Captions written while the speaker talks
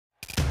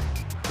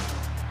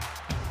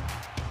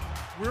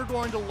we're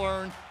going to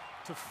learn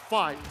to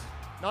fight.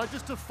 Not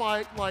just to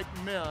fight like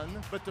men,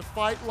 but to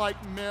fight like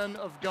men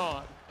of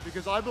God.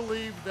 Because I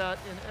believe that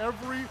in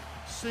every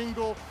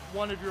single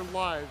one of your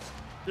lives,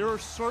 there are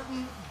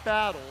certain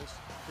battles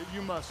that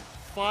you must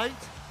fight,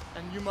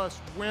 and you must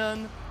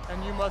win,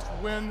 and you must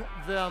win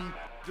them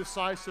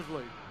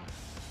decisively.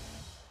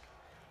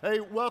 Hey,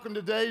 welcome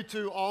today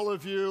to all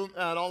of you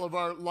at all of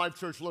our Life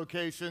Church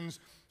locations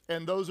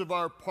and those of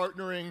our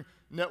partnering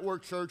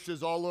network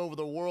churches all over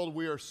the world.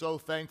 We are so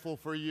thankful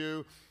for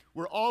you.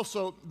 We're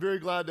also very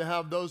glad to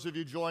have those of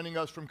you joining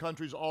us from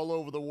countries all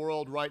over the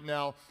world right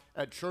now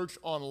at Church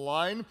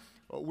Online.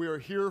 We are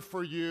here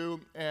for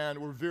you, and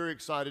we're very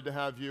excited to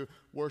have you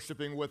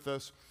worshiping with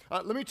us.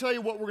 Let me tell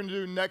you what we're going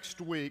to do next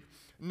week.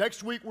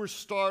 Next week, we're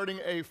starting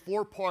a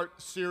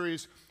 4-part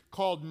series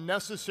called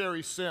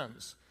Necessary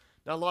Sins.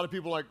 Now, a lot of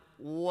people are like,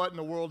 what in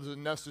the world is a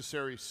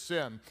necessary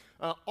sin?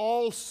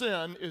 All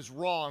sin is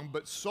wrong,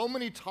 but so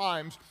many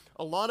times,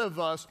 a lot of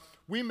us,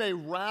 we may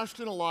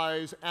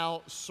rationalize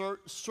out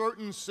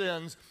certain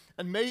sins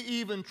and may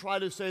even try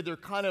to say they're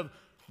kind of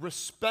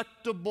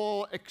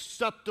respectable,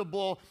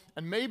 acceptable,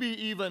 and maybe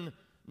even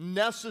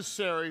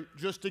necessary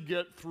just to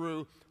get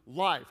through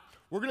life.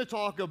 We're going to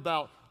talk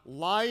about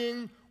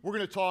lying, we're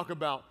going to talk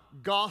about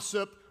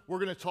gossip, we're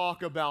going to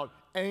talk about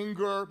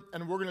anger,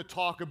 and we're going to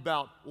talk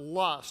about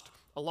lust.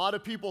 A lot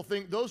of people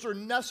think those are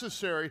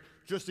necessary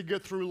just to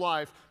get through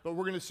life, but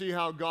we're going to see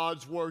how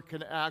God's Word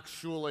can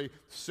actually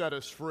set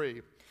us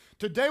free.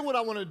 Today what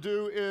I want to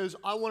do is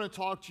I want to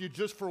talk to you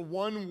just for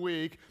 1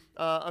 week,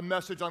 a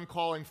message I'm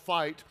calling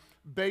Fight,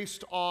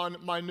 based on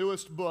my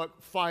newest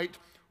book, Fight,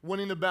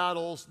 Winning the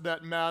Battles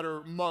That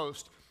Matter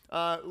Most.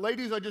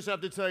 Ladies, I just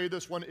have to tell you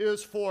this one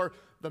is for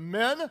the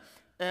men,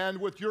 and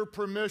with your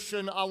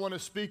permission, I want to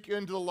speak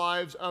into the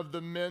lives of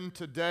the men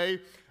today.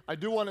 I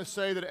do want to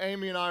say that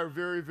Amy and I are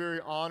very, very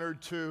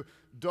honored to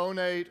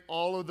donate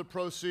all of the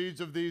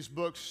proceeds of these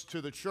books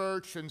to the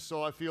church, and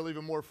so I feel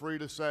even more free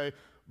to say,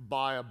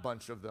 buy a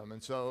bunch of them.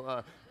 And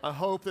so I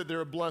hope that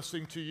they're a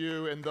blessing to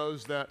you and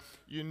those that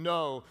you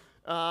know.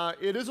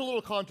 It is a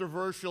little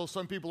controversial.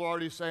 Some people are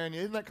already saying,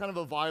 isn't that kind of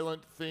a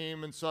violent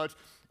theme and such?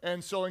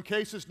 And so in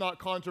case it's not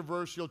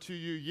controversial to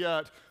you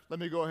yet, let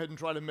me go ahead and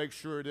try to make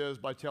sure it is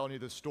by telling you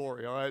the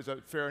story, all right? Is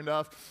that fair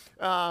enough?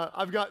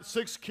 I've got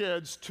 6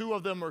 kids. 2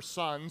 of them are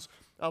sons.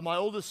 My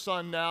oldest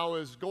son now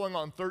is going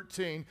on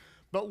 13.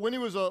 But when he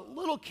was a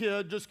little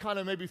kid, just kind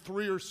of maybe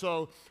 3 or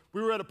so,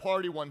 we were at a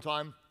party one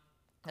time,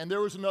 and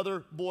there was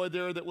another boy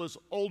there that was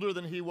older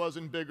than he was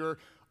and bigger.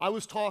 I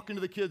was talking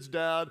to the kid's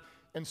dad,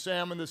 and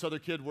Sam and this other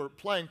kid were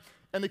playing.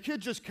 And the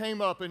kid just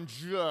came up and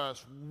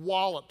just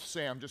walloped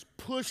Sam, just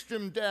pushed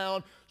him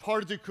down as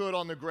hard as he could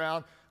on the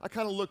ground. I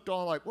kind of looked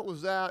on like, what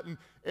was that?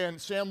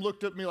 And Sam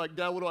looked at me like,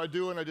 Dad, what do I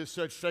do? And I just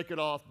said, shake it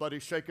off, buddy,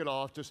 shake it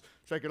off, just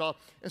shake it off.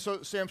 And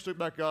so Sam stood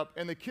back up,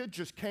 and the kid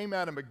just came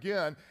at him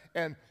again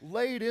and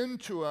laid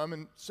into him,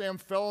 and Sam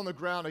fell on the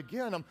ground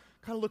again. I'm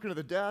kind of looking at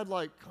the dad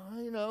like,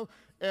 you know,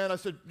 and I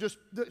said, just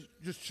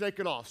shake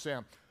it off,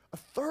 Sam. A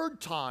third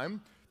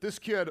time, this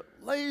kid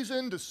lays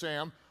into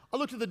Sam. I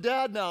looked at the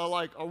dad now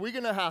like, are we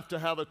going to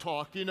have a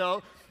talk, you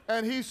know?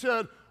 And he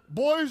said,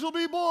 boys will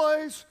be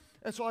boys.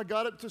 And so I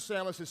got up to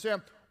Sam. I said,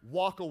 Sam,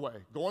 walk away.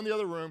 Go in the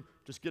other room.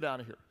 Just get out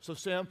of here. So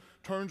Sam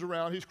turns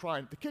around. He's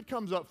crying. The kid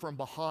comes up from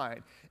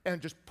behind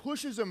and just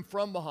pushes him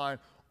from behind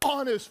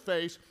on his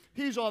face.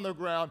 He's on the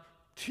ground.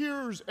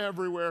 Tears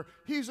everywhere.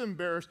 He's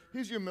embarrassed.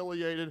 He's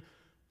humiliated.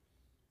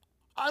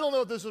 I don't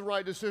know if this is the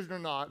right decision or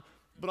not,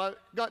 but I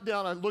got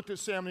down. I looked at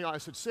Sam in the eye. I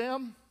said,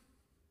 Sam,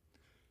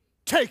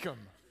 take him.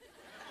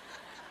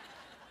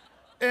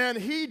 And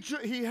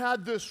he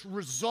had this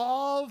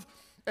resolve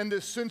and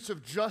this sense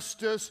of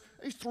justice.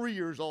 He's 3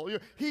 years old.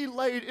 He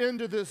laid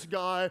into this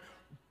guy,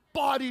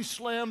 body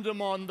slammed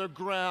him on the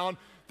ground.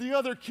 The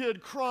other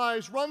kid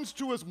cries, runs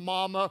to his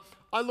mama.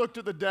 I looked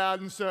at the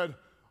dad and said,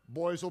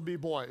 boys will be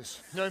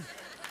boys. Okay?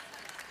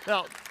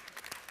 Now,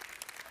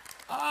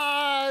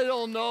 I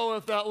don't know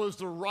if that was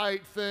the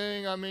right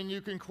thing. I mean,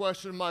 you can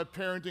question my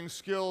parenting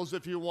skills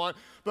if you want,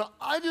 but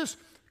I just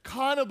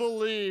kind of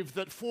believe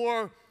that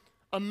for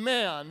a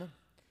man,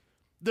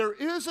 there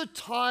is a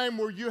time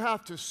where you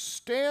have to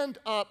stand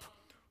up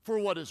for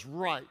what is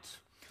right.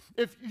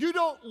 If you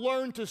don't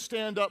learn to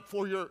stand up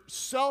for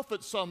yourself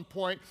at some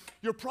point,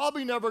 you're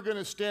probably never going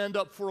to stand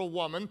up for a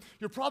woman.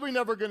 You're probably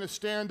never going to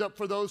stand up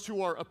for those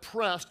who are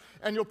oppressed.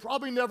 And you'll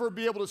probably never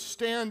be able to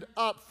stand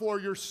up for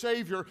your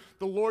Savior,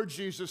 the Lord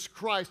Jesus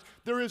Christ.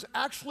 There is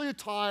actually a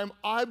time,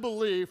 I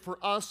believe, for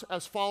us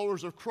as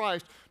followers of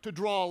Christ to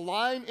draw a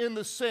line in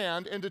the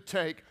sand and to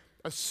take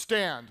a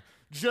stand.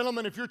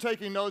 Gentlemen, if you're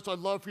taking notes, I'd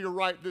love for you to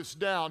write this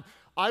down.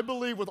 I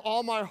believe with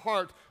all my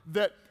heart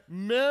that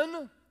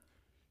men,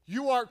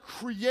 you are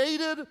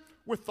created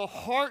with the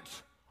heart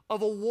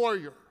of a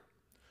warrior.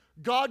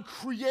 God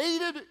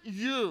created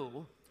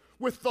you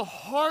with the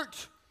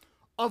heart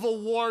of a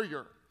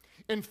warrior.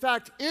 In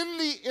fact, in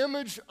the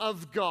image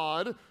of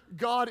God,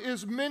 God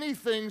is many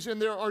things,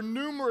 and there are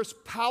numerous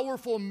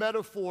powerful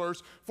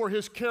metaphors for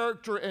his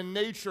character and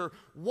nature.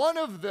 One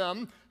of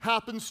them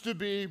happens to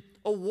be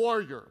a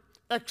warrior.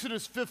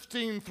 Exodus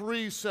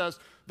 15:3 says,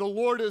 the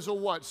Lord is a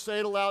what? Say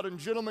it aloud, and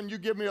gentlemen, you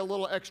give me a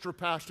little extra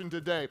passion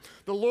today.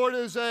 The Lord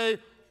is a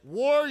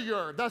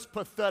warrior. That's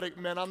pathetic,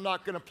 man. I'm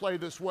not going to play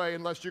this way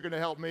unless you're going to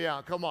help me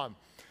out. Come on.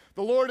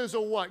 The Lord is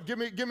a what? Give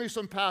me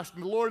some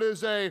passion. The Lord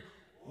is a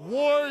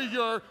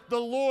warrior. The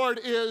Lord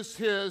is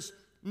his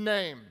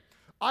name.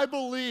 I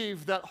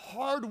believe that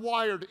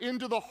hardwired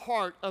into the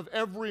heart of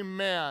every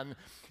man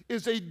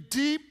is a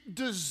deep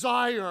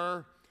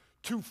desire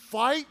to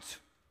fight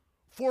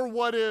for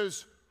what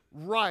is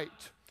right,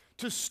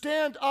 to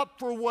stand up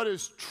for what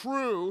is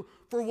true,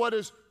 for what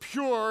is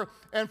pure,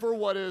 and for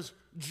what is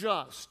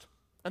just.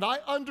 And I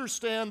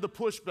understand the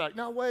pushback.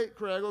 Now wait,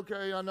 Craig,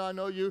 okay, I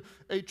know you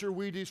ate your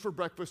Wheaties for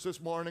breakfast this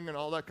morning and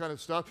all that kind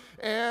of stuff.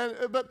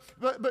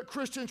 But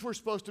Christians were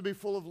supposed to be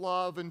full of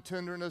love and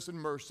tenderness and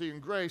mercy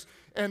and grace,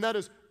 and that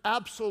is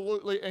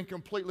absolutely and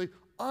completely,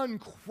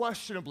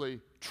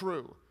 unquestionably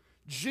true.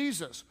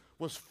 Jesus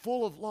was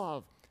full of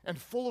love and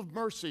full of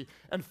mercy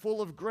and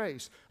full of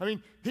grace. I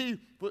mean, he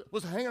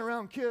was hanging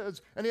around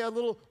kids, and he had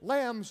little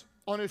lambs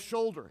on his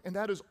shoulder, and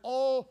that is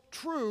all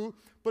true,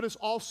 but it's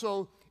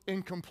also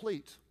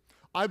incomplete.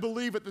 I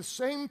believe at the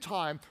same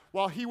time,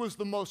 while he was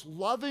the most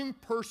loving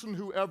person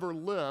who ever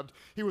lived,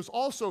 he was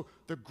also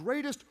the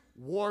greatest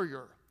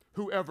warrior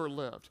who ever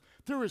lived.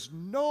 There is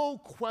no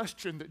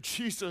question that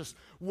Jesus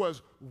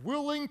was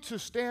willing to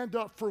stand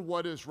up for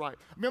what is right.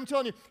 I mean, I'm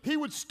telling you, he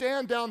would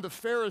stand down the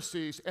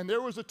Pharisees, and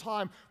there was a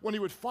time when he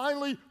would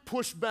finally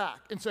push back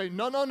and say,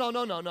 no,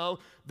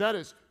 that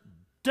is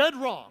dead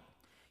wrong.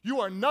 You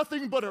are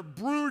nothing but a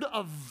brood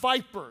of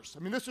vipers.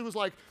 I mean, this was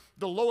like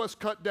the lowest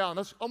cut down.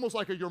 That's almost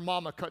like a your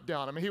mama cut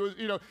down. I mean, he was,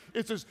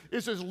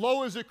 it's as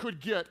low as it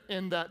could get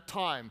in that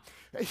time.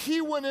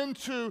 He went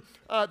into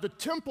the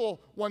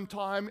temple one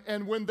time,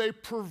 and when they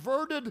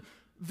perverted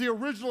the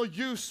original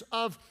use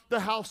of the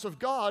house of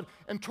God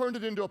and turned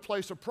it into a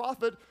place of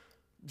profit,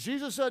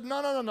 Jesus said,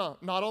 no,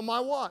 not on my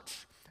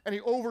watch. And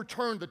he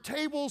overturned the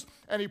tables,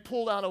 and he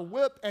pulled out a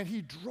whip, and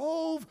he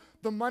drove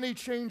the money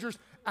changers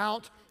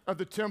out of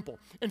the temple.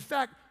 In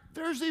fact,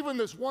 there's even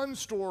this one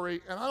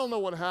story, and I don't know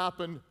what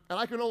happened, and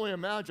I can only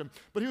imagine,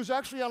 but he was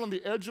actually out on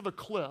the edge of a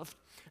cliff,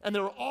 and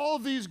there were all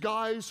of these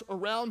guys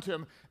around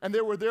him, and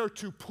they were there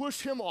to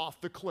push him off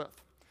the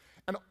cliff.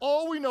 And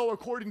all we know,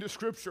 according to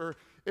Scripture,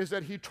 is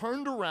that he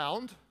turned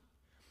around,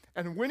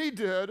 and when he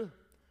did,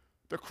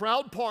 the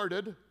crowd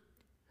parted,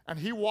 and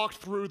he walked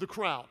through the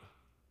crowd.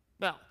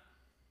 Now,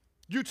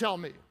 you tell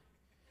me.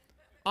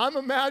 I'm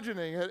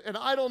imagining it, and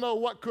I don't know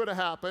what could have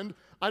happened.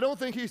 I don't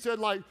think he said,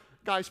 like,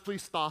 guys,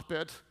 please stop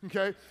it,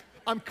 okay?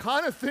 I'm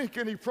kind of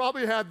thinking he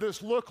probably had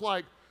this look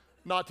like,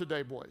 not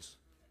today, boys.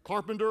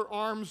 Carpenter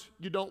arms,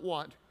 you don't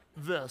want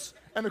this.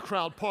 And the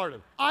crowd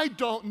parted. I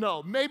don't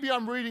know. Maybe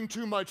I'm reading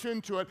too much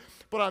into it,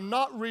 but I'm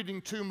not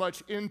reading too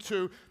much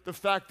into the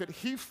fact that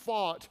he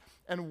fought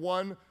and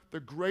won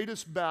the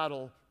greatest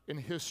battle in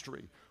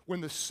history. When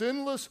the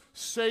sinless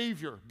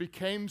Savior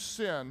became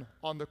sin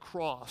on the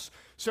cross,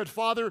 said,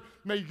 Father,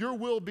 may your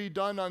will be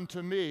done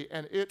unto me,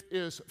 and it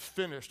is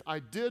finished. I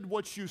did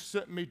what you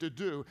sent me to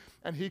do,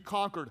 and he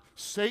conquered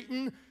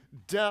Satan,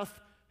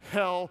 death,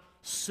 hell,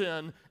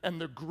 sin,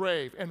 and the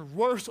grave, and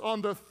rose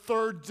on the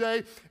third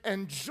day.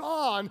 And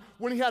John,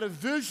 when he had a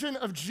vision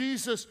of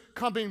Jesus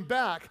coming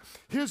back,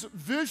 his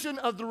vision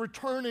of the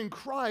returning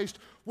Christ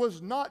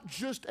was not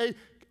just a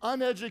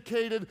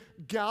uneducated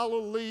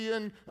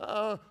Galilean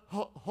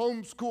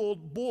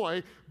homeschooled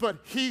boy, but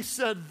he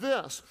said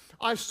this,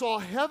 I saw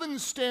heaven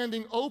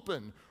standing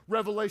open,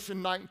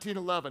 Revelation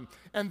 19:11,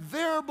 and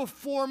there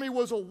before me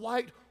was a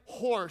white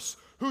horse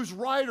whose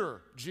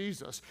rider,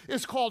 Jesus,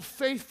 is called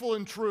Faithful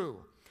and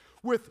True.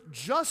 With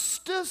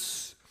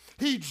justice,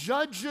 he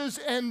judges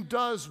and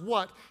does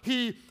what?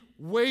 He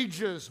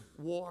wages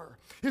war.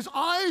 His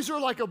eyes are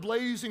like a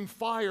blazing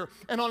fire,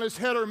 and on his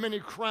head are many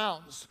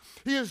crowns.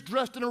 He is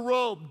dressed in a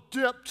robe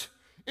dipped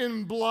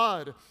in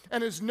blood,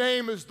 and his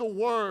name is the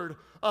Word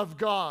of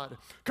God.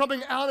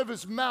 Coming out of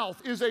his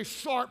mouth is a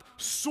sharp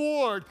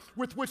sword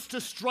with which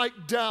to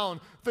strike down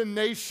the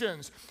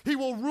nations. He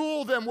will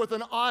rule them with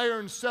an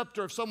iron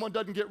scepter. If someone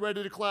doesn't get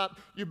ready to clap,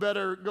 you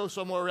better go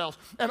somewhere else.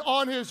 And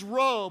on his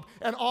robe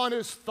and on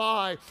his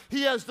thigh,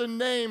 he has the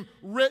name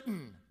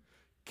written,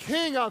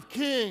 King of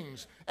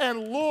Kings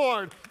and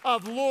Lord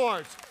of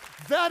Lords.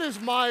 That is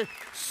my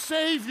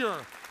Savior,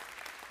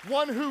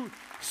 one who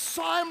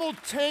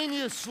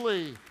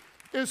simultaneously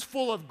is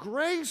full of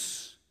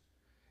grace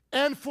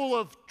and full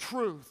of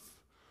truth,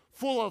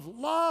 full of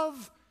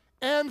love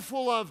and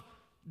full of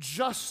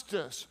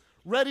justice,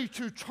 ready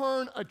to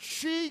turn a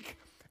cheek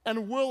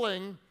and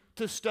willing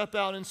to step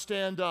out and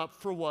stand up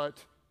for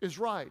what is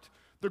right.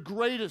 The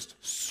greatest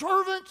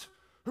servant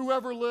who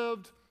ever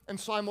lived, and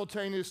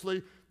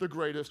simultaneously the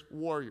greatest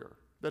warrior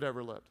that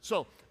ever lived.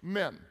 So,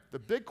 men, the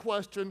big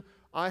question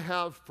I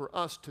have for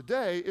us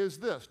today is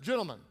this.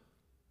 Gentlemen,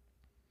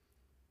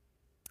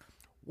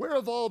 where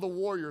have all the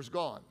warriors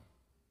gone?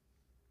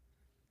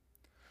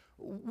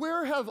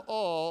 Where have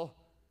all,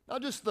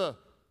 not just the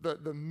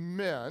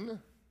men,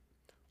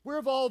 where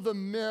have all the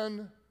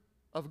men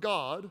of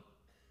God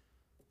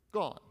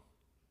gone?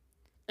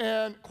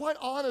 And quite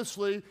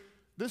honestly,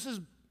 this has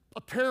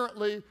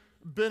apparently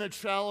been a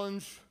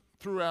challenge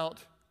throughout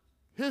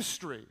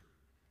history,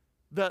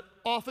 that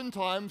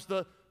oftentimes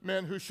the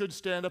men who should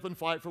stand up and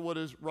fight for what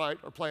is right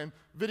are playing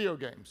video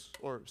games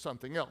or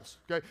something else,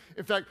 okay?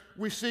 In fact,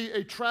 we see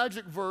a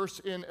tragic verse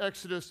in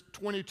Exodus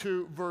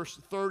 22, verse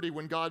 30,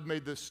 when God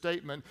made this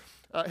statement.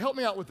 Help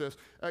me out with this.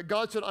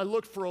 God said, I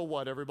looked for a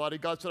what, everybody?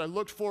 God said, I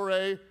looked for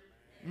a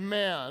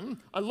man.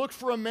 I looked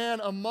for a man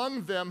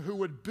among them who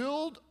would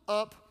build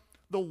up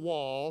the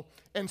wall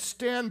and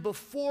stand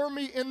before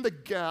me in the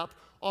gap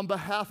on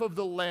behalf of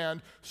the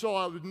land, so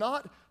I would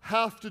not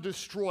have to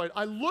destroy it.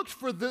 I looked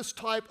for this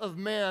type of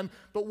man,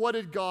 but what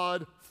did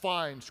God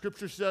find?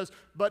 Scripture says,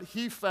 but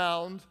he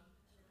found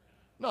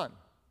none.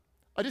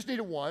 I just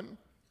needed one,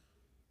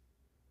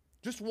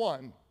 just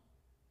one,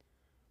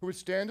 who would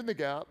stand in the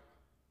gap,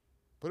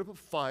 put up a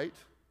fight,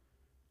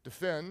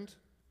 defend,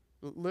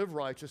 live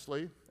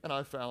righteously, and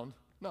I found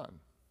none.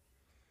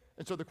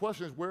 And so the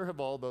question is, where have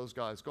all those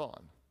guys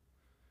gone?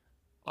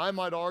 I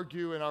might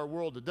argue in our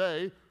world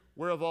today,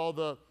 where have all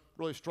the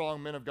really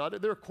strong men of God?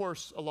 There are, of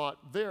course, a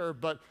lot there,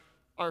 but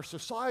our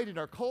society and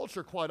our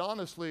culture, quite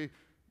honestly,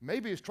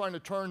 maybe is trying to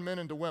turn men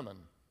into women.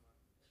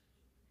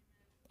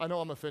 I know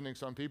I'm offending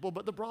some people,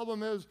 but the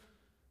problem is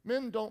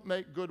men don't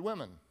make good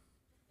women.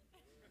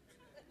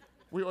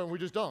 We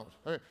just don't.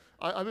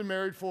 I've been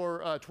married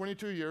for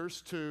 22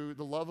 years to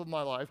the love of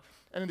my life,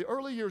 and in the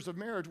early years of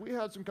marriage, we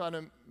had some kind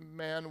of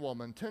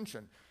man-woman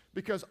tension,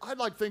 because I'd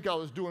like to think I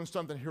was doing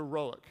something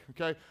heroic,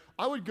 okay?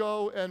 I would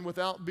go and,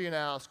 without being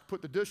asked,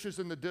 put the dishes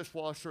in the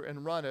dishwasher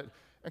and run it,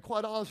 and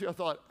quite honestly, I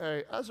thought,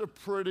 hey, that's a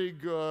pretty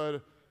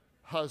good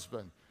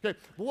husband. Okay,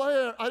 but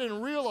what I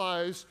didn't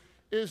realize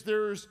is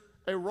there's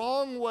a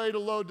wrong way to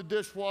load the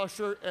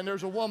dishwasher, and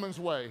there's a woman's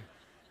way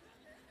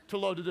to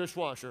load the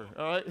dishwasher,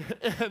 all right?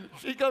 And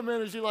she come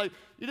in and she's like,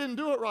 you didn't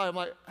do it right. I'm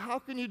like, how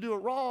can you do it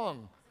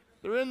wrong?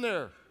 They're in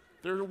there.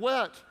 They're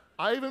wet.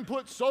 I even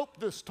put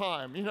soap this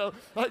time, you know,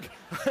 like,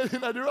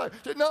 didn't I do it right?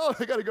 She said, no,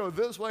 I got to go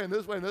this way and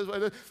this way and this way.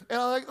 And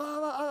I'm like,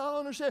 oh, I don't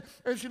understand.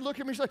 And she'd look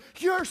at me, she's like,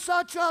 you're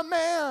such a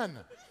man.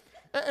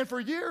 And for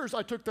years,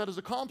 I took that as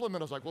a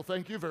compliment. I was like, well,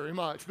 thank you very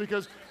much,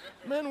 because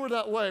men were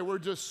that way. We're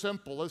just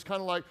simple. It's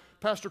kind of like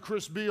Pastor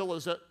Chris Beal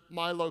is at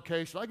my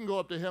location. I can go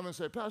up to him and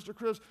say, Pastor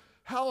Chris,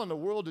 how in the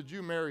world did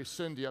you marry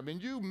Cindy? I mean,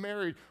 you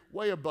married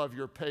way above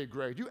your pay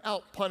grade. You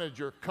outpunted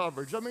your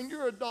coverage. I mean,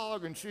 you're a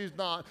dog and she's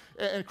not.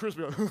 And Chris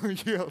will go,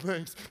 yeah,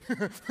 thanks.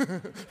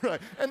 Right.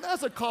 And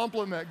that's a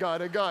compliment guy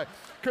to guy,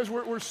 because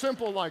we're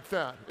simple like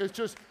that. It's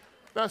just,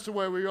 that's the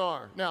way we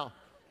are. Now,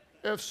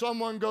 if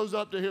someone goes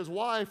up to his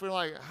wife and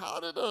like, how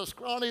did a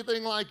scrawny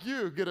thing like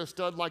you get a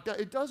stud like that?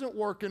 It doesn't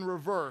work in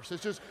reverse.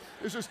 It's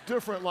just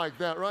different like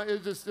that, right?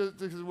 It's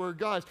because we're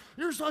guys.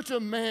 You're such a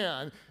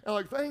man. And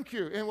like, thank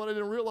you. And what I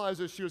didn't realize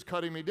is she was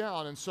cutting me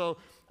down. And so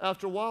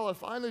after a while, I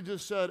finally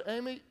just said,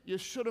 Amy, you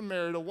should have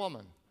married a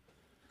woman,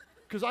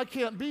 because I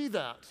can't be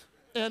that.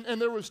 And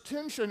there was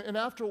tension. And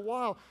after a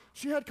while,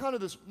 she had kind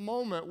of this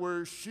moment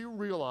where she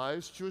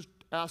realized she was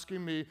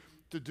asking me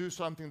to do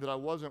something that I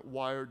wasn't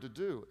wired to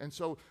do. And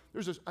so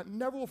there's this, I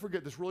never will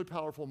forget this really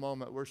powerful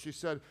moment where she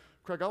said,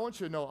 Craig, I want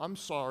you to know I'm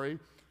sorry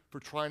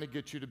for trying to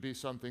get you to be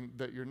something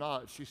that you're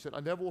not. She said, I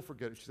never will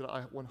forget it. She said,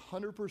 I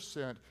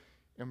 100%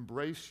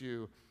 embrace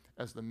you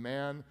as the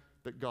man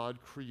that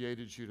God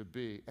created you to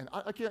be. And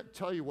I can't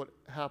tell you what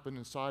happened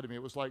inside of me.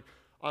 It was like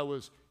I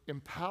was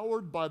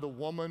empowered by the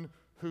woman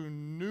who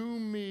knew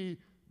me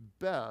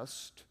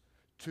best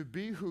to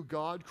be who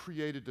God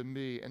created to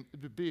me and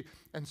to be.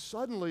 And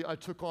suddenly I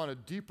took on a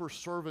deeper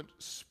servant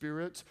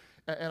spirit,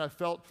 and I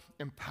felt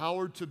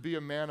empowered to be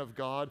a man of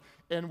God.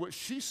 And what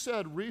she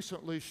said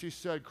recently, she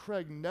said,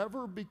 Craig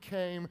never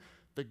became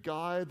the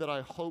guy that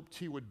I hoped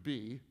he would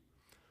be,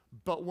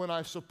 but when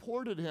I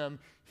supported him,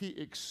 he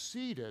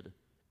exceeded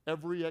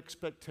every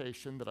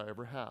expectation that I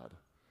ever had.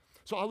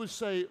 So I would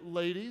say,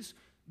 ladies,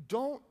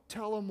 don't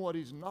tell him what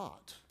he's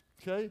not,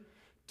 okay?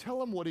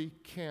 Tell him what he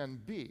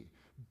can be.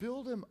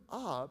 Build him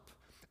up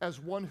as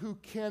one who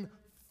can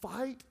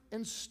fight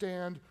and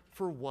stand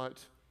for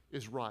what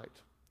is right.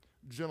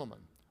 Gentlemen,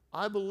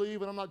 I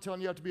believe, and I'm not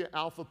telling you have to be an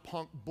alpha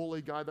punk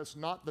bully guy, that's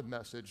not the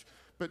message,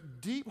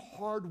 but deep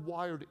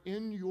hardwired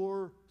in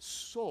your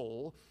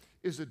soul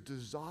is a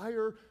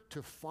desire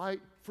to fight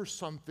for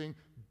something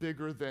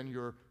bigger than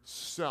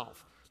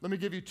yourself. Let me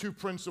give you two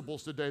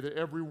principles today that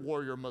every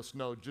warrior must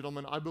know.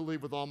 Gentlemen, I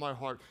believe with all my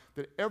heart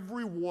that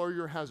every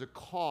warrior has a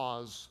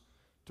cause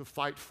to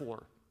fight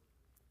for.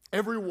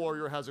 Every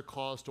warrior has a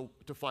cause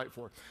to fight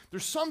for.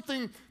 There's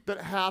something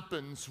that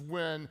happens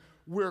when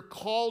we're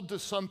called to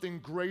something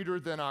greater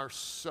than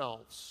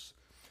ourselves.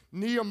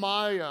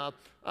 Nehemiah,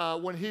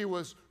 when he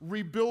was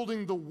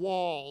rebuilding the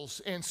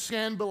walls, and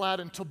Sanballat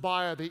and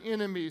Tobiah, the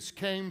enemies,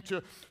 came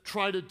to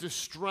try to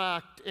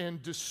distract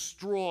and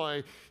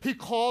destroy, he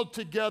called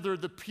together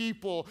the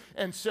people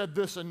and said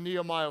this in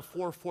Nehemiah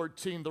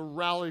 4:14, the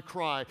rally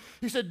cry.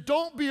 He said,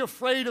 "Don't be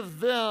afraid of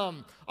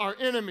them, our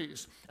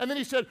enemies." And then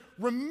he said,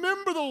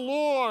 "Remember the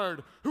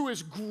Lord, who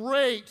is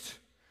great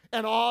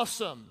and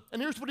awesome."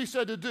 And here's what he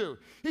said to do.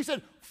 He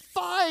said,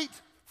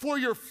 "Fight for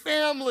your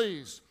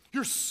families,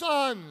 your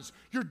sons,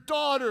 your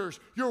daughters,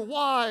 your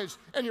wives,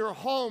 and your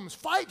homes.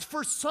 Fight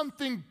for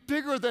something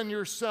bigger than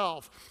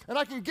yourself." And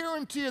I can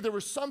guarantee you there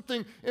was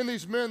something in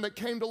these men that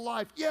came to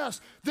life. Yes,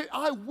 that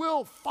I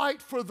will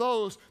fight for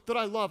those that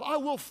I love. I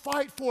will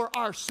fight for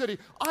our city.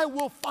 I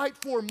will fight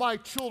for my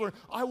children.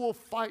 I will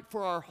fight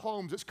for our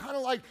homes. It's kind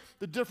of like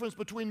the difference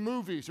between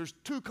movies. There's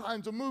two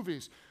kinds of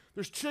movies.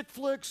 There's chick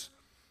flicks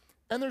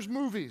and there's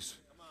movies.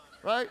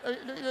 Right?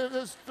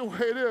 That's the way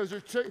it is.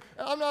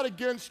 I'm not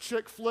against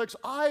chick flicks.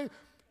 I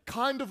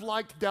kind of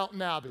liked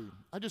Downton Abbey.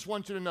 I just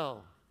want you to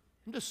know.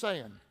 I'm just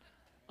saying.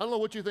 I don't know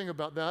what you think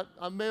about that.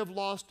 I may have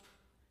lost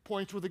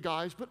points with the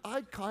guys, but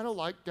I kind of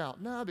like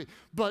Downton Abbey.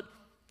 But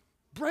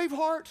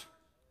Braveheart,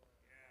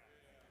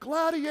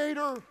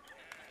 Gladiator,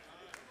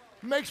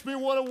 makes me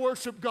want to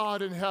worship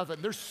God in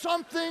heaven. There's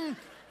something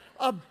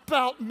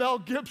about Mel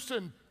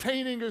Gibson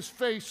painting his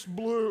face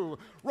blue,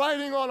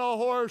 riding on a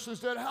horse, and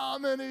said, "How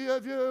many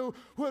of you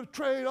would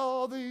trade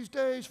all these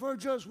days for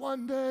just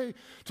one day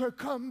to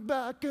come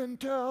back and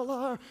tell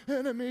our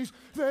enemies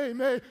they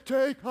may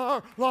take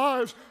our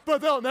lives,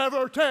 but they'll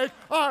never take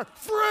our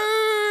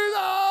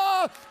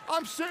freedom?"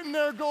 I'm sitting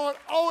there going,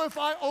 oh, if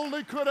I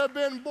only could have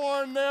been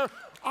born there,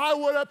 I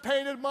would have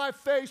painted my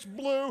face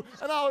blue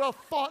and I would have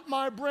fought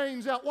my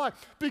brains out. Why?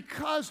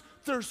 Because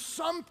there's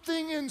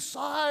something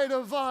inside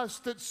of us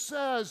that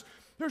says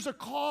there's a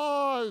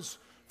cause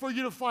for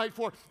you to fight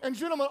for. And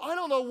gentlemen, I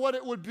don't know what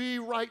it would be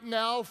right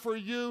now for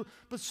you,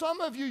 but some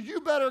of you,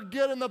 you better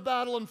get in the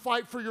battle and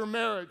fight for your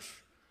marriage.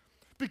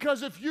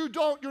 Because if you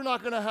don't, you're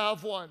not going to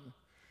have one.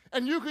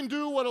 And you can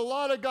do what a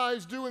lot of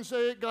guys do and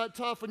say it got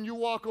tough and you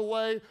walk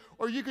away,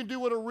 or you can do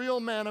what a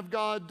real man of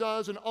God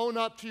does and own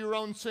up to your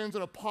own sins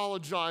and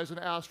apologize and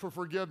ask for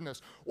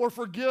forgiveness, or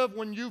forgive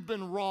when you've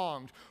been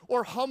wronged,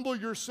 or humble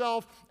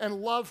yourself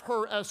and love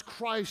her as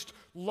Christ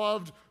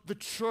loved the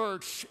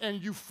church,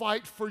 and you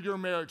fight for your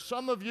marriage.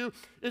 Some of you,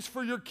 it's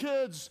for your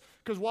kids,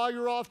 because while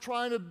you're off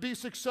trying to be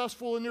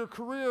successful in your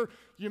career,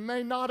 you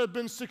may not have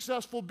been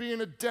successful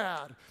being a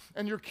dad,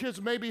 and your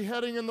kids may be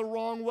heading in the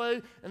wrong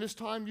way, and it's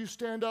time you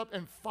stand up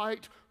and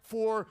fight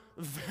for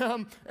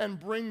them and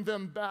bring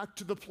them back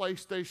to the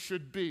place they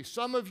should be.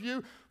 Some of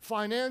you,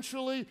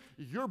 financially,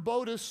 your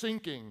boat is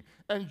sinking,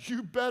 and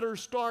you better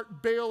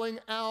start bailing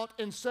out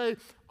and say,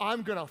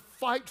 "I'm going to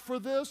fight for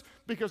this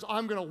because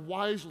I'm going to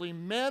wisely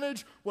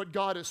manage what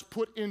God has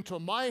put into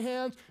my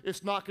hands.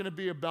 It's not going to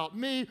be about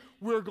me.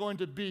 We're going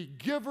to be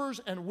givers,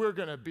 and we're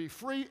going to be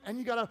free," and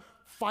you got to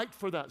fight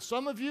for that.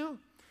 Some of you,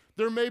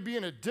 there may be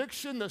an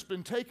addiction that's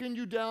been taking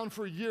you down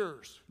for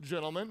years,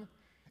 gentlemen,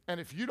 and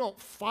if you don't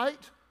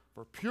fight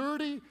for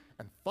purity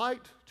and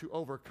fight to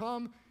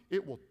overcome,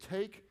 it will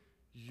take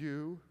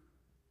you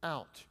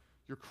out.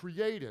 You're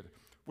created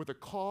with a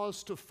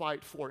cause to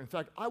fight for. In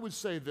fact, I would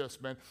say this,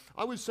 man.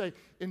 I would say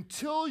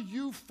until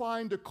you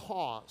find a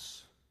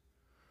cause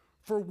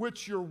for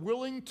which you're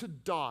willing to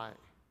die,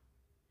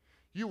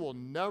 you will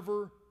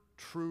never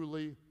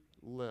truly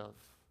live.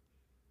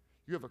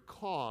 You have a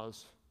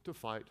cause to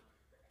fight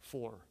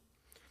for.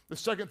 The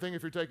second thing,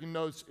 if you're taking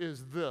notes,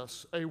 is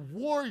this: a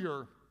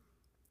warrior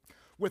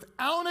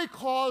without a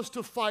cause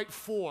to fight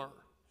for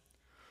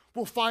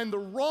will find the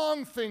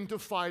wrong thing to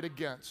fight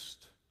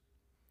against.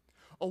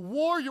 A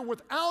warrior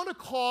without a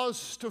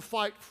cause to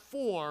fight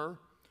for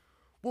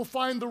will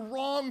find the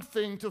wrong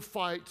thing to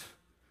fight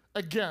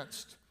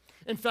against.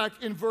 In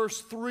fact, in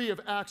verse 3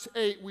 of Acts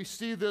 8, we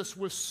see this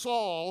with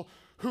Saul,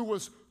 who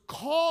was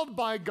called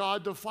by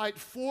God to fight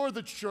for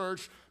the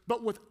church,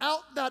 but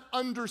without that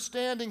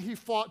understanding, he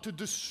fought to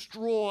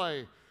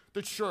destroy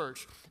the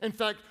church. In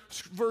fact,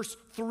 verse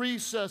 3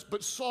 says,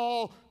 "But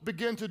Saul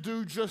began to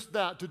do just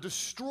that, to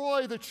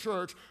destroy the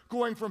church,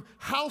 going from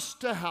house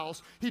to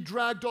house. He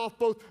dragged off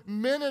both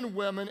men and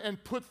women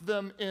and put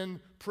them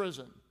in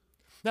prison."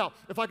 Now,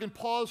 if I can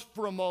pause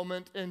for a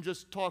moment and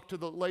just talk to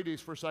the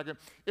ladies for a second.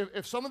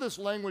 If some of this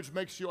language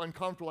makes you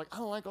uncomfortable, like, I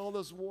don't like all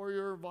this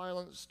warrior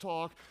violence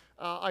talk,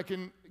 I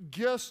can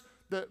guess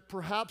that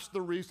perhaps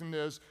the reason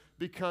is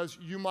because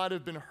you might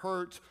have been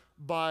hurt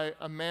by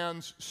a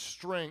man's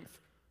strength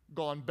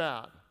gone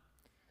bad.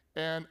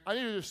 And I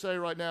need to just say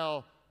right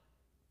now,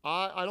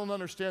 I don't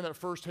understand that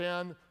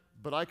firsthand,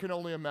 but I can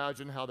only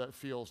imagine how that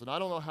feels. And I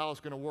don't know how it's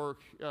going to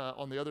work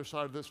on the other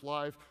side of this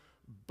life,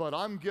 but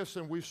I'm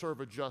guessing we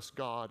serve a just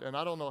God. And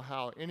I don't know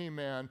how any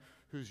man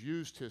who's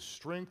used his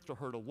strength to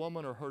hurt a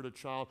woman or hurt a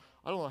child,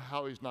 I don't know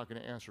how he's not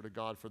going to answer to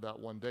God for that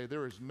one day.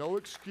 There is no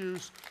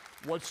excuse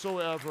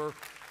whatsoever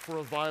for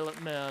a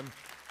violent man.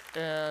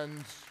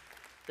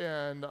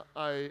 And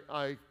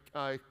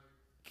I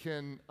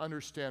can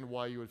understand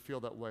why you would feel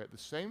that way. At the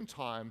same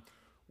time,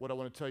 what I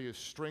want to tell you is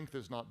strength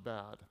is not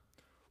bad.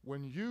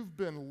 When you've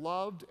been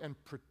loved and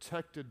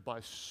protected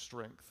by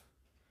strength,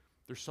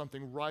 there's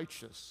something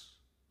righteous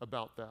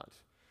about that.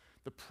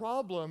 The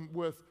problem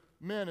with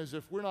men is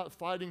if we're not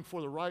fighting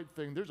for the right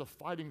thing, there's a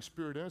fighting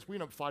spirit in us. We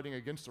end up fighting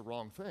against the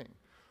wrong thing.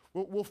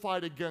 We'll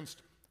fight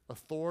against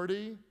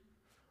authority.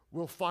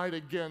 We'll fight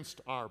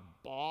against our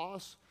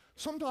boss.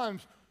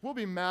 Sometimes we'll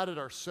be mad at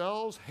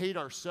ourselves, hate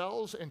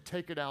ourselves, and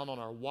take it out on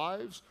our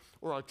wives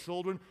or our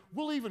children.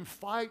 We'll even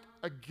fight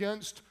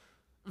against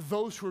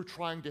those who are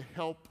trying to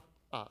help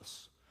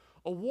us.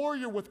 A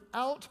warrior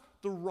without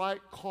the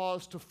right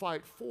cause to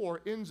fight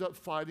for ends up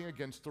fighting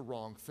against the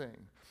wrong thing.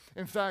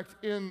 In fact,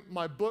 in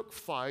my book,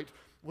 Fight,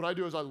 what I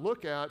do is I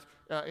look at,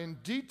 in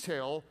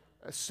detail,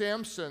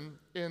 Samson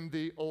in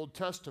the Old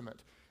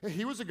Testament.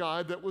 He was a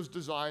guy that was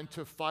designed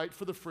to fight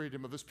for the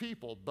freedom of his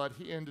people, but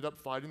he ended up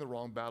fighting the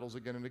wrong battles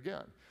again and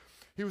again.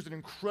 He was an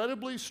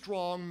incredibly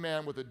strong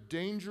man with a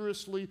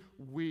dangerously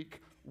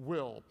weak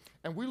will.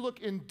 And we look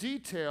in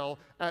detail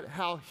at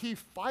how he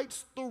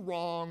fights the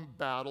wrong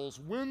battles,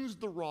 wins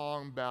the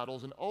wrong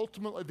battles, and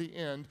ultimately at the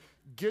end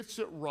gets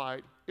it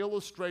right,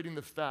 illustrating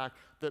the fact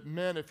that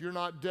men, if you're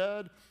not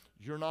dead,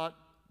 you're not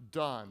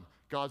done.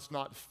 God's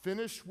not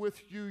finished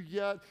with you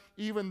yet,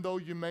 even though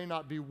you may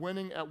not be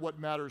winning at what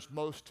matters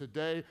most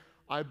today.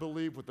 I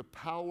believe with the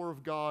power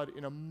of God,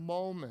 in a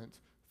moment,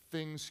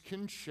 things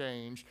can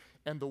change,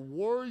 and the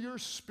warrior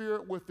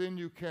spirit within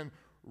you can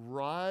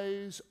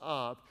rise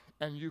up,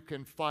 and you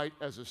can fight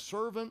as a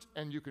servant,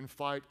 and you can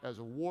fight as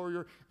a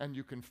warrior, and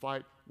you can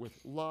fight with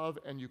love,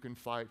 and you can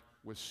fight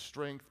with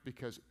strength,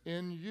 because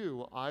in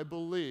you, I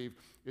believe,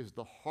 is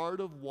the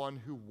heart of one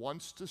who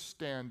wants to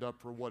stand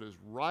up for what is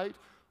right,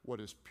 what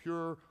is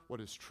pure, what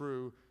is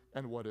true,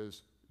 and what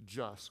is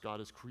just. God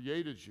has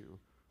created you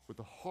with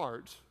the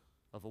heart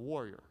of a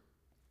warrior.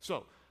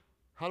 So,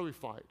 how do we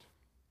fight?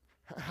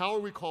 How are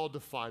we called to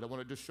fight? I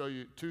want to just show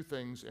you two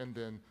things, and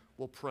then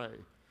we'll pray.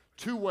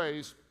 Two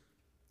ways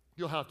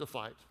you'll have to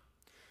fight.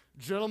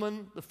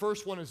 Gentlemen, the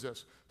first one is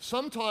this.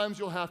 Sometimes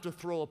you'll have to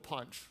throw a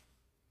punch.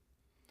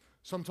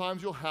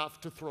 Sometimes you'll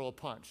have to throw a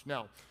punch.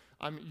 Now,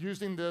 I'm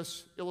using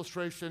this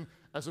illustration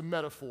as a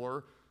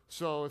metaphor,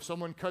 so if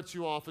someone cuts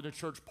you off in a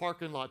church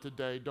parking lot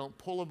today, don't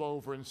pull them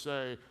over and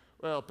say,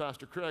 well,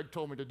 Pastor Craig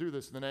told me to do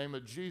this in the name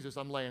of Jesus.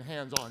 I'm laying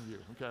hands on you.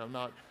 Okay, I'm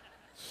not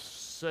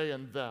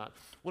saying that.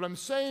 What I'm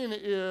saying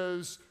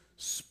is,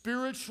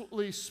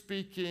 spiritually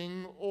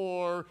speaking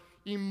or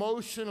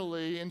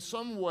emotionally, in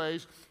some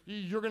ways,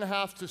 you're going to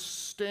have to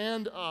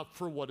stand up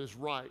for what is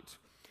right.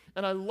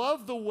 And I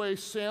love the way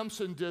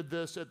Samson did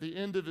this at the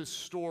end of his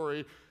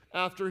story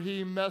after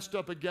he messed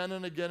up again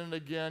and again and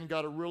again,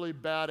 got a really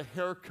bad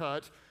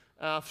haircut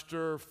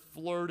after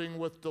flirting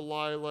with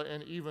Delilah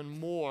and even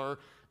more.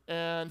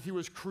 And he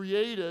was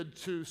created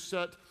to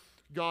set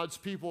God's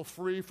people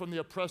free from the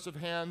oppressive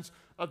hands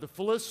of the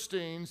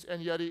Philistines,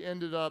 and yet he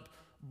ended up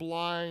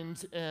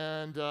blind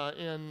and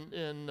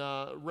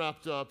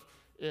wrapped up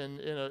in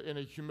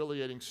a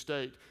humiliating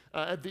state.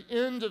 At the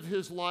end of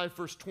his life,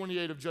 verse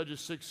 28 of Judges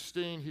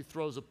 16, he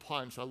throws a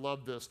punch. I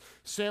love this.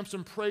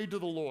 Samson prayed to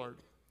the Lord,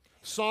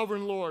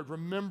 Sovereign Lord,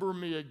 remember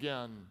me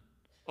again,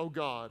 O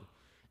God,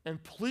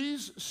 and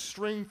please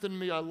strengthen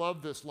me. I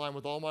love this line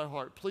with all my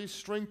heart. Please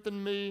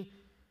strengthen me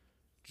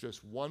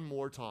just one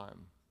more time.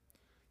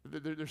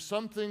 There's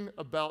something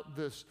about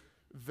this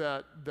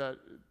that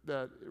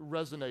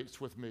resonates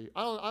with me.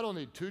 I don't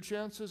need two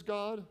chances,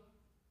 God,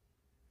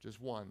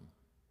 just one.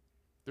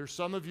 There's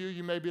some of you,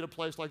 you may be at a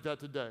place like that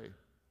today.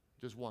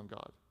 Just one,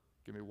 God.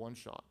 Give me one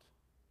shot.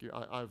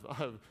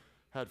 I've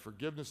had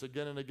forgiveness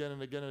again and again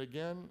and again and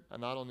again,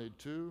 and I don't need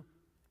two.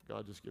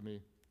 God, just give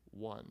me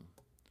one.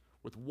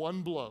 With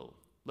one blow,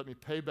 let me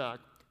pay back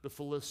the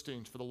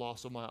Philistines for the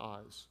loss of my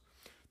eyes.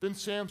 Then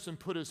Samson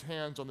put his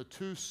hands on the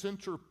two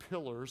center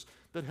pillars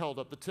that held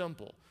up the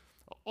temple.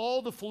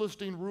 All the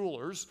Philistine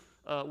rulers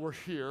were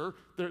here.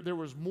 There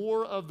was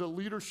more of the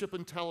leadership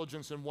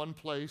intelligence in one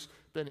place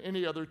than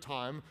any other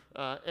time,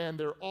 and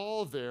they're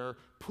all there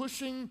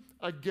pushing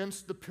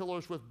against the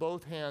pillars with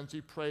both hands.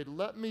 He prayed,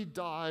 let me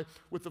die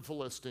with the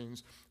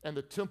Philistines. And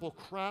the temple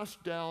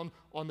crashed down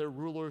on their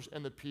rulers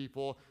and the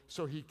people,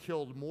 so he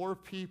killed more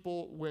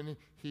people when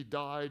he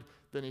died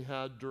than he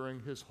had during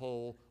his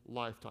whole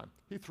lifetime.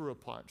 He threw a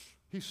punch.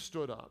 He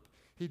stood up.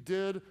 He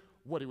did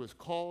what he was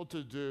called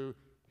to do.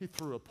 He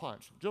threw a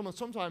punch. Gentlemen,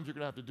 sometimes you're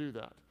going to have to do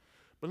that.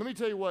 But let me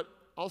tell you what,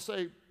 I'll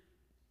say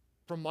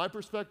from my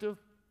perspective,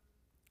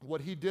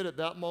 what he did at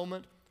that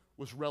moment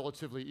was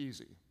relatively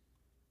easy.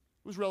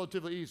 It was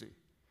relatively easy.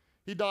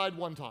 He died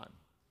one time.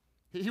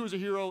 He was a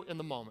hero in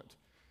the moment.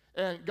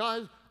 And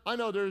guys, I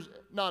know there's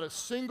not a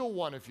single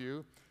one of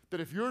you that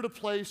if you're at a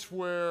place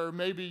where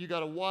maybe you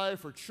got a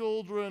wife or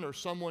children or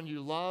someone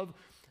you love,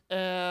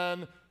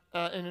 and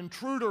an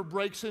intruder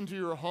breaks into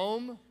your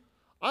home,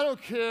 I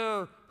don't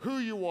care who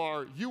you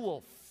are, you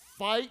will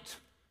fight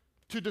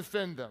to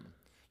defend them.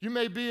 You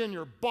may be in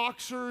your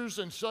boxers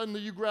and suddenly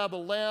you grab a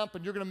lamp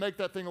and you're going to make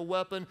that thing a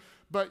weapon,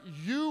 but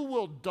you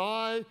will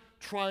die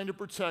trying to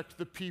protect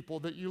the people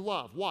that you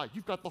love. Why?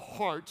 You've got the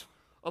heart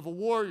of a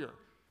warrior.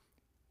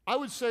 I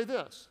would say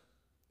this,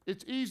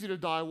 it's easy to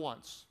die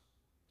once,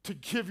 to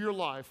give your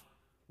life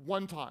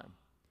one time.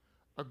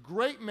 A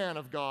great man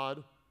of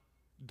God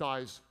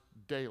dies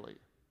daily.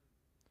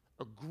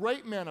 A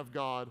great man of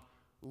God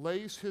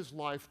lays his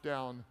life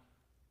down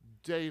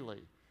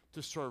daily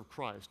to serve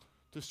Christ,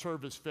 to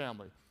serve his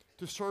family,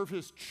 to serve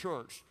his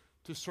church,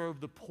 to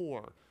serve the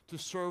poor, to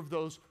serve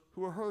those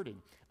who are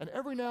hurting. And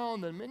every now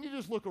and then, man, you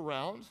just look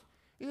around,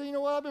 you think, you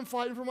know what, I've been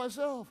fighting for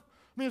myself.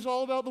 I mean, it's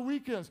all about the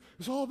weekends.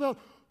 It's all about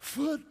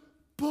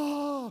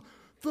football,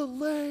 the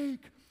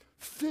lake,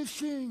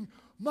 fishing,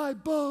 my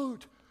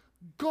boat,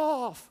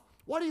 golf.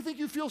 Why do you think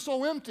you feel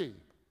so empty?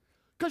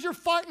 Because you're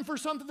fighting for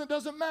something that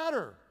doesn't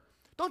matter.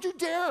 Don't you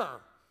dare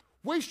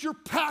waste your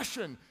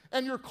passion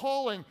and your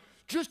calling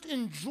just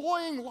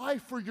enjoying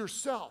life for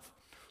yourself.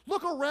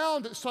 Look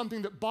around at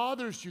something that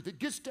bothers you, that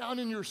gets down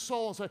in your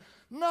soul and say,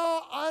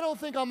 no, I don't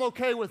think I'm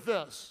okay with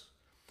this.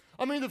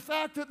 I mean, the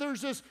fact that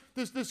there's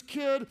this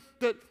kid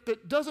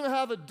that doesn't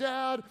have a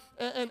dad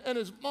and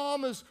his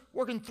mom is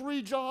working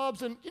 3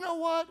 jobs, and you know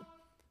what?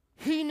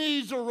 He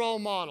needs a role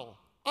model.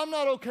 I'm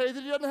not okay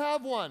that he doesn't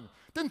have one.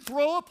 Then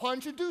throw a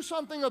punch and do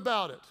something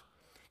about it.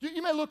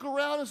 You may look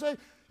around and say,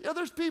 yeah,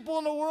 there's people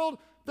in the world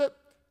that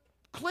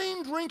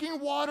clean drinking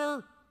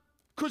water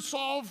could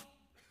solve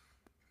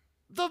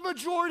the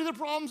majority of the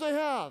problems they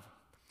have.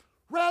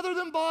 Rather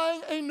than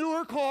buying a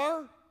newer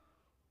car,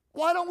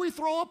 why don't we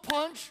throw a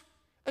punch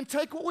and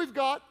take what we've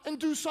got and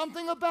do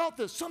something about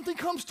this? Something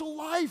comes to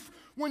life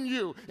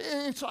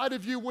inside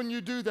of you when you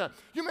do that.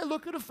 You may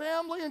look at a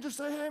family and just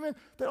say, hey man,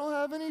 they don't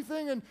have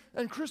anything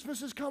and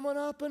Christmas is coming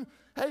up, and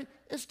hey,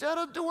 instead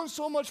of doing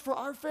so much for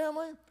our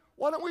family,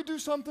 why don't we do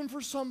something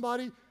for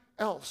somebody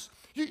else?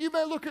 You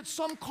may look at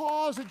some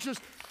cause that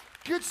just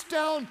gets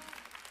down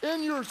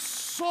in your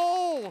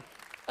soul,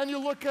 and you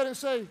look at it and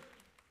say,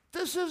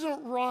 this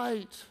isn't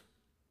right.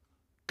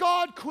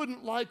 God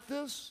couldn't like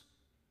this,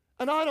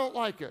 and I don't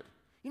like it.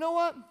 You know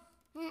what?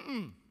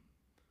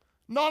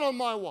 Not on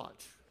my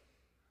watch.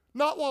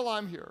 Not while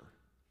I'm here.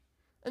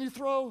 And you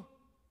throw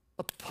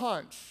a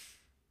punch,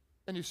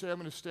 and you say, I'm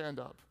going to stand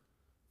up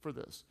for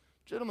this.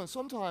 Gentlemen,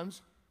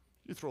 sometimes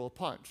you throw a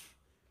punch.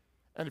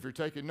 And if you're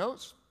taking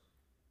notes,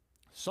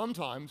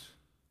 sometimes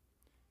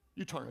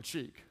you turn a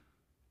cheek.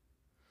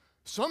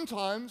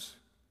 Sometimes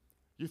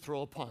you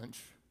throw a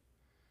punch.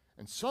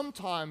 And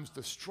sometimes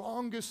the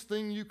strongest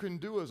thing you can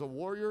do as a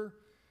warrior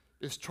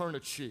is turn a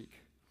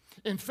cheek.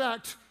 In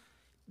fact,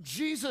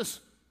 Jesus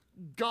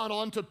got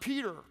on to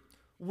Peter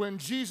when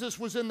Jesus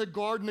was in the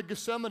Garden of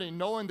Gethsemane,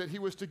 knowing that he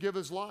was to give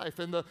his life,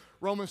 and the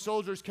Roman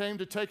soldiers came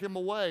to take him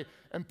away.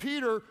 And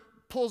Peter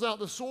pulls out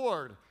the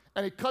sword,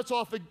 and he cuts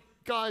off the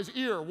guy's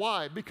ear.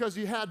 Why? Because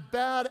he had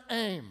bad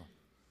aim.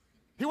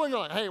 He wasn't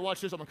going, hey,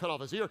 watch this, I'm going to cut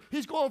off his ear.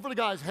 He's going for the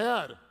guy's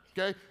head,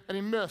 okay? And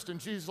he missed, and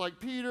Jesus is like,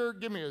 Peter,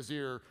 give me his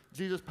ear.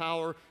 Jesus'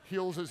 power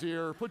heals his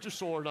ear. Put your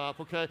sword up,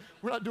 okay?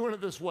 We're not doing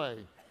it this way.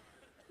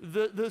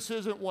 This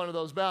isn't one of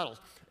those battles.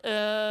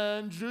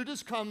 And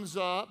Judas comes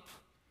up,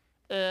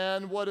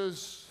 and what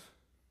does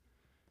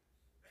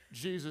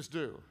Jesus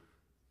do?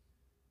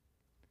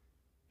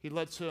 He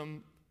lets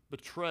Judas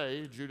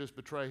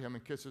betray him,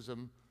 and kisses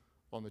him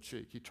on the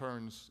cheek. He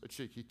turns a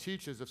cheek. He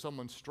teaches if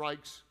someone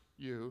strikes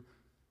you,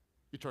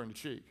 you turn the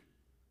cheek.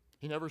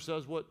 He never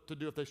says what to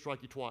do if they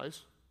strike you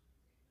twice.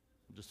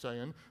 I'm just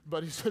saying.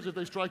 But he says if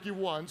they strike you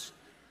once,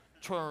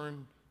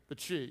 turn the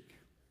cheek.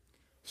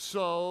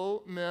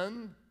 So,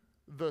 men,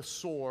 the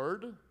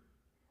sword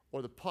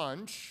or the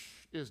punch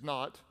is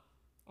not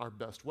our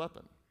best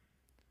weapon.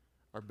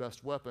 Our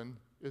best weapon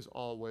is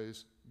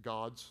always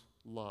God's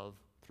love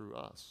through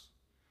us.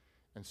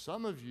 And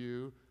some of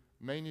you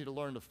may need to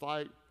learn to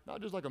fight,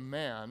 not just like a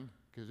man,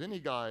 because any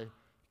guy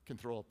can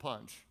throw a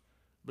punch,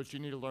 but you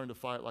need to learn to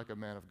fight like a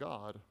man of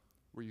God,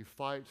 where you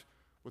fight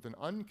with an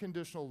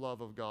unconditional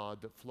love of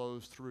God that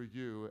flows through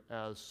you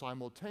as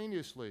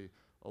simultaneously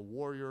a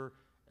warrior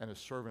and a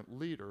servant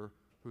leader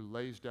who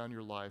lays down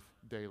your life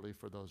daily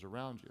for those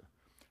around you.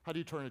 How do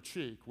you turn a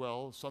cheek?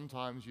 Well,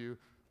 sometimes you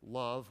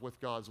love with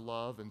God's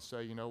love and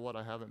say, you know what,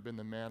 I haven't been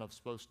the man I'm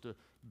supposed to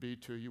be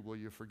to you. Will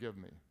you forgive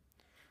me?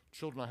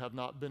 Children, I have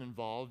not been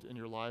involved in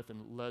your life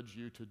and led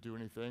you to do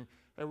anything.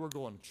 Hey, we're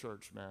going to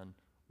church, man.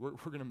 We're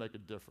going to make a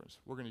difference.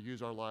 We're going to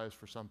use our lives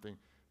for something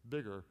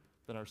bigger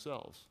than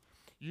ourselves.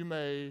 You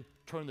may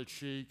turn the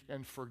cheek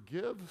and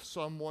forgive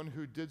someone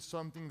who did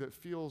something that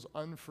feels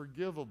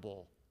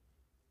unforgivable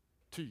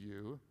to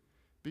you,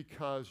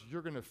 because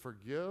you're going to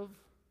forgive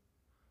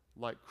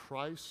like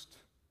Christ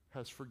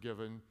has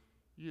forgiven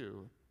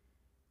you,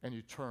 and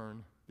you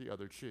turn the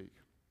other cheek.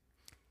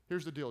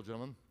 Here's the deal,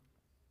 gentlemen.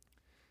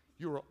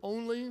 You are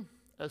only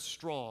as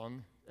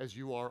strong as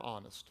you are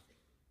honest.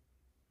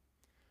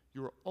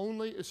 You are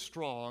only as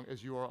strong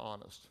as you are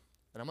honest.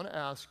 And I'm going to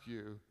ask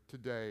you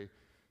today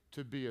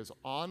to be as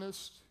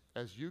honest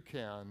as you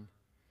can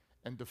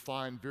and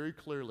define very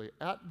clearly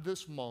at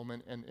this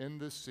moment and in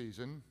this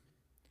season,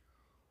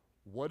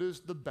 what is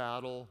the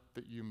battle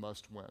that you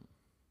must win?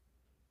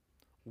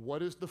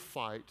 What is the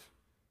fight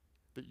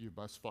that you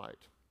must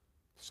fight?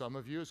 Some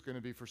of you, it's going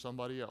to be for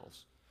somebody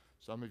else.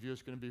 Some of you,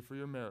 it's going to be for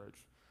your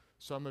marriage.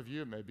 Some of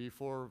you, it may be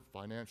for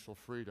financial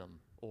freedom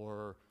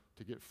or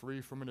to get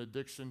free from an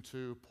addiction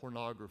to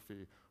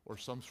pornography or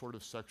some sort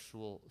of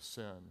sexual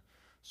sin.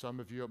 Some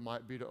of you, it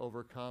might be to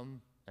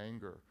overcome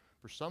anger.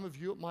 For some of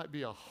you, it might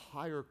be a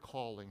higher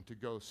calling to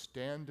go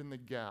stand in the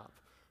gap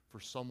for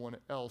someone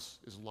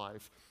else's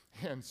life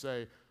and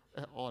say,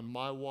 on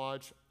my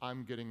watch,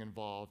 I'm getting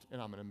involved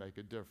and I'm going to make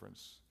a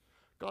difference.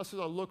 God says,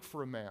 I look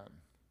for a man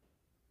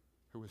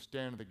who would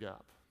stand in the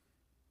gap,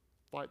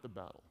 fight the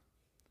battle,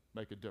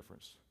 make a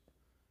difference.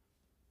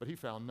 But he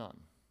found none.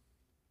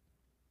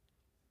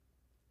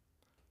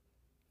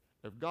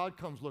 If God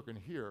comes looking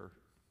here,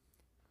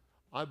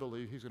 I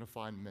believe he's going to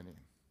find many.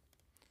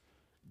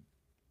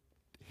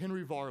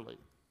 Henry Varley,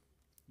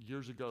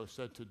 years ago,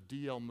 said to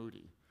D.L.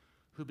 Moody,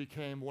 who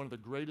became one of the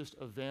greatest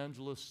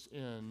evangelists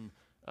in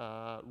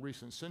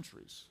recent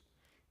centuries.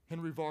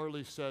 Henry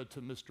Varley said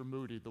to Mr.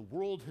 Moody, the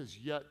world has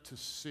yet to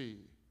see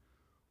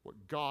what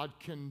God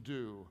can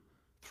do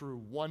through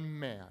one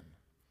man,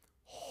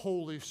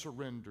 wholly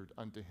surrendered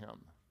unto him.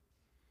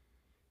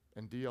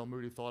 And D.L.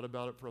 Moody thought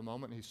about it for a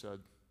moment, and he said,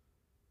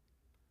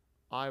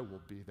 I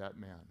will be that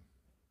man.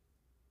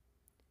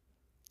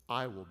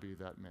 I will be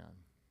that man.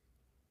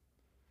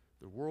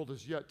 The world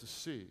has yet to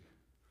see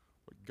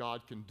what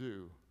God can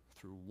do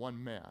through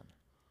one man,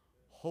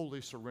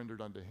 wholly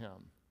surrendered unto him.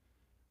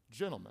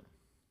 Gentlemen,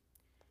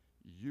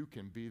 you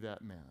can be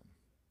that man.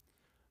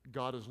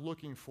 God is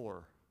looking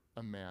for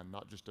a man,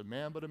 not just a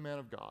man, but a man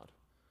of God,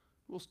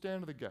 who will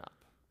stand in the gap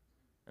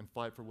and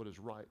fight for what is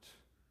right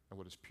and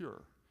what is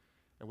pure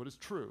and what is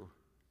true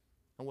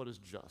and what is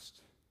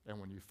just. And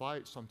when you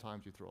fight,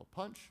 sometimes you throw a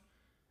punch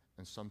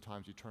and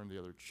sometimes you turn the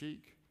other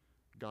cheek.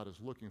 God is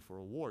looking for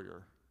a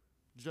warrior.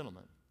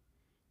 Gentlemen,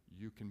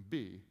 you can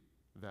be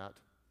that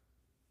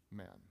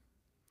man.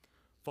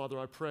 Father,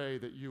 I pray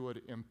that you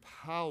would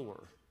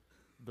empower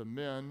the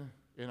men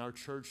in our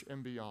church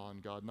and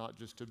beyond, God, not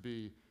just to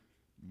be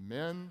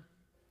men,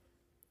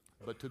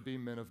 but to be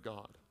men of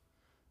God,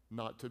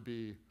 not to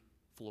be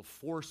full of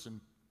force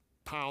and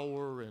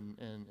power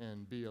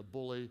and be a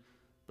bully,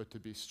 but to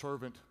be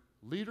servant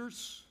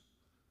leaders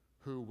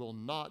who will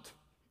not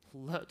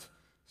let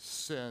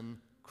sin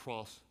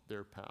cross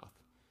their path,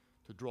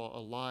 to draw a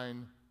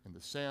line in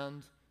the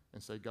sand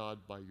and say, God,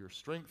 by your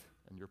strength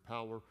and your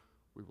power,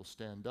 we will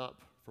stand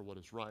up for what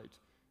is right,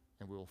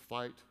 and we will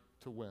fight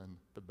to win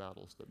the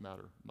battles that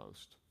matter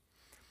most.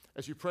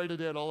 As you pray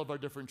today at all of our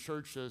different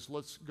churches,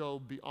 let's go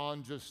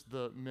beyond just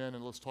the men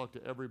and let's talk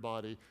to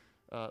everybody.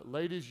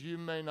 Ladies, you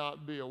may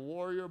not be a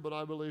warrior, but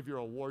I believe you're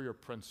a warrior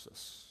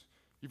princess.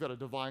 You've got a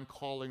divine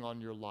calling on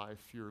your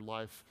life. Your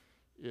life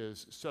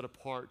is set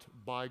apart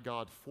by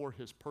God for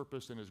his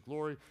purpose and his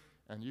glory,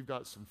 and you've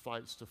got some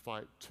fights to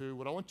fight too.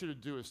 What I want you to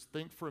do is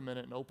think for a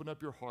minute and open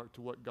up your heart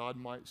to what God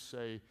might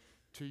say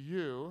to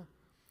you.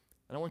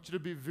 And I want you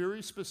to be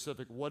very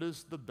specific. What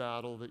is the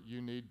battle that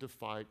you need to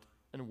fight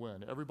and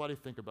win? Everybody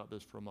think about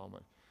this for a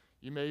moment.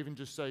 You may even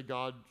just say,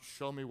 God,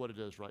 show me what it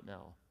is right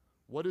now.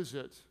 What is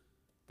it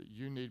that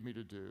you need me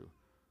to do?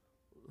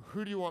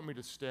 Who do you want me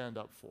to stand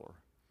up for?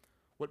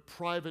 What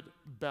private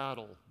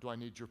battle do I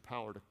need your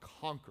power to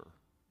conquer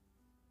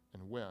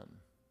and win?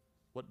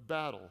 What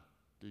battle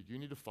do you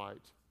need to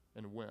fight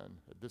and win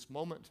at this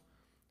moment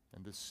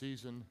and this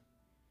season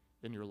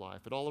in your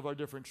life? At all of our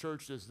different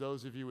churches,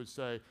 those of you would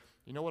say,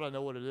 you know what, I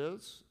know what it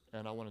is,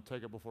 and I want to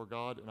take it before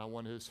God, and I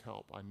want his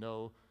help. I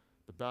know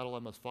the battle I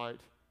must fight,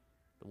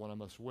 the one I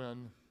must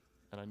win,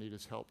 and I need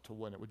his help to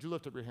win it. Would you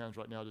lift up your hands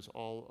right now, just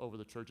all over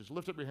the churches?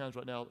 Lift up your hands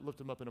right now. Lift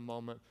them up in a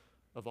moment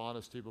of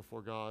honesty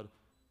before God.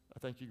 I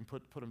think you can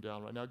put them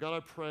down right now. God, I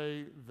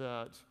pray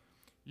that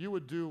you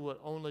would do what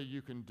only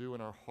you can do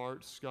in our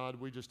hearts. God,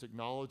 we just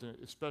acknowledge, and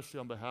especially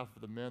on behalf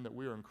of the men, that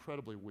we are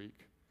incredibly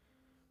weak.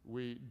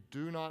 We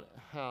do not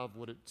have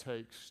what it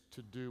takes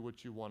to do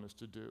what you want us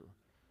to do.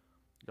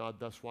 God,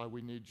 that's why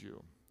we need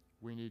you.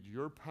 We need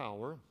your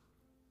power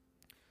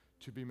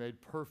to be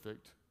made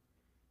perfect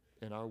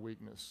in our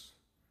weakness.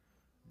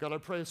 God, I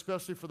pray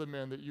especially for the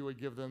men that you would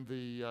give them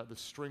the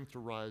strength to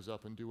rise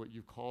up and do what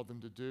you called them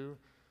to do.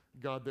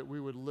 God, that we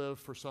would live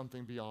for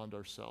something beyond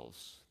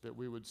ourselves, that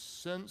we would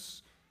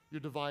sense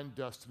your divine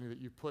destiny,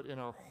 that you put in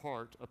our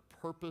heart a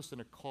purpose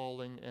and a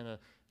calling and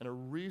a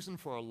reason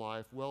for our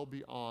life well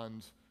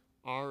beyond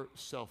our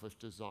selfish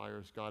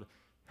desires. God,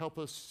 help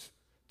us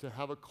to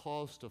have a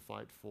cause to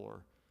fight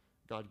for.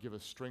 God, give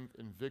us strength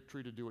and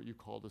victory to do what you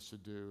called us to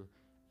do,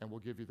 and we'll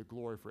give you the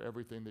glory for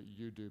everything that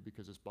you do,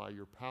 because it's by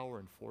your power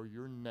and for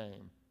your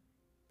name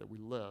that we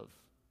live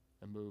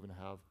and move and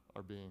have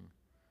our being.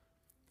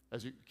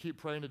 As you keep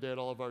praying today at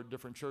all of our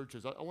different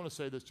churches, I want to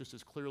say this just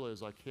as clearly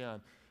as I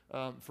can.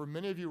 For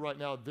many of you right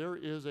now, there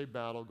is a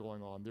battle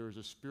going on. There is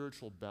a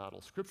spiritual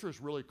battle. Scripture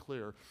is really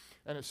clear,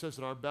 and it says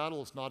that our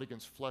battle is not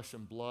against flesh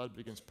and blood,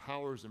 but against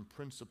powers and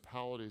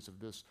principalities of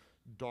this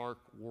dark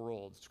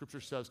world.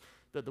 Scripture says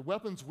that the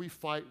weapons we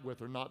fight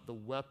with are not the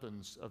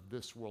weapons of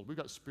this world. We've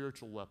got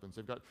spiritual weapons.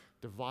 They've got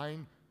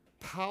divine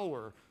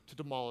power to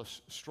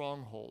demolish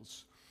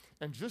strongholds.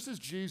 And just as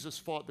Jesus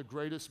fought the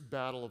greatest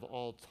battle of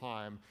all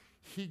time,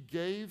 he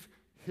gave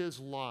his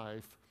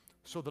life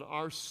so that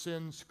our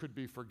sins could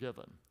be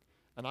forgiven.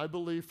 And I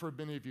believe for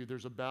many of you,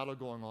 there's a battle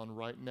going on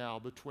right now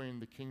between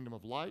the kingdom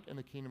of light and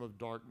the kingdom of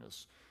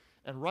darkness.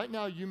 And right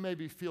now, you may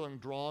be feeling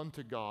drawn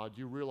to God.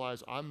 You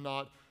realize, I'm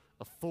not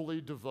a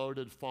fully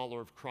devoted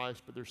follower of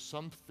Christ, but there's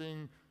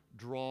something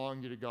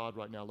drawing you to God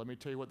right now. Let me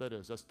tell you what that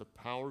is. That's the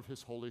power of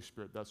his Holy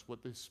Spirit. That's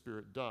what the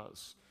Spirit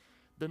does.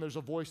 Then there's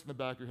a voice in the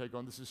back of your head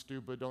going, this is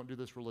stupid. Don't do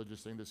this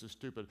religious thing. This is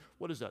stupid.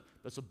 What is that?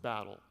 That's a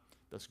battle.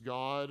 That's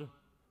God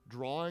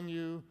drawing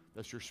you.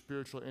 That's your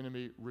spiritual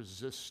enemy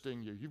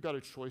resisting you. You've got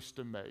a choice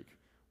to make.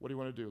 What do you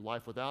want to do?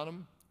 Life without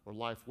him or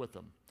life with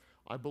him?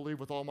 I believe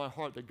with all my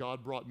heart that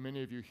God brought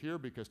many of you here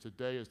because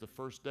today is the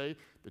first day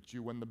that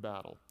you win the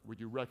battle, where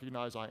you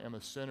recognize I am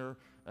a sinner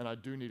and I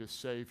do need a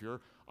Savior.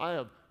 I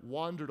have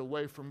wandered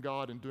away from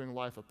God and doing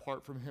life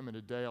apart from him, and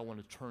today I want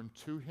to turn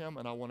to him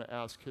and I want to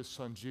ask his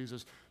son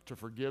Jesus to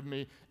forgive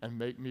me and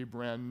make me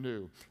brand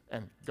new.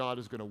 And God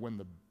is going to win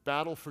the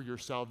battle for your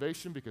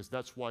salvation because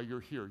that's why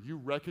you're here. You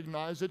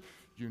recognize it.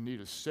 You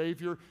need a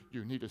Savior.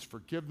 You need his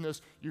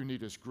forgiveness. You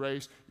need his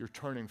grace. You're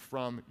turning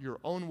from your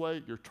own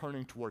way. You're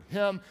turning toward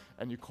him,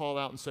 and you call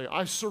out and say,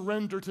 I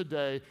surrender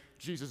today.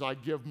 Jesus, I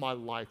give my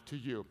life to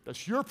you.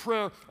 That's your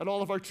prayer at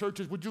all of our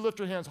churches. Would you lift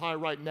your hands high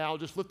right now?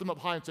 Just lift them up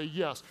high and say,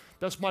 yes,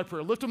 that's my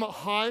prayer. Lift them up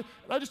high. And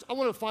I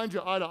want to find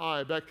you eye to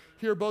eye. Back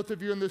here, both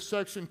of you in this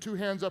section, 2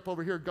 hands up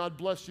over here. God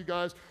bless you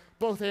guys.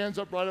 Both hands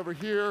up right over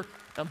here.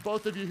 And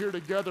both of you here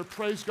together.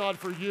 Praise God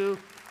for you.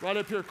 Right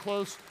up here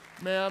close,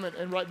 ma'am,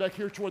 and right back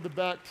here toward the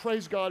back.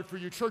 Praise God for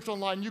you. Church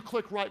Online, you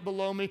click right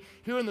below me.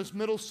 Here in this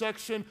middle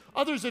section,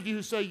 others of you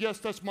who say, yes,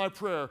 that's my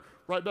prayer.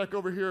 Right back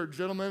over here,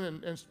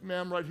 gentlemen and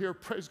ma'am right here.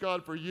 Praise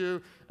God for you.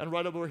 And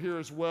right over here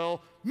as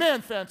well.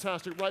 Man,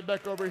 fantastic. Right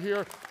back over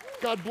here.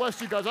 God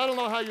bless you guys. I don't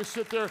know how you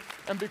sit there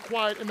and be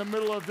quiet in the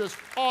middle of this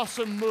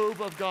awesome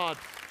move of God.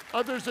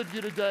 Others of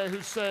you today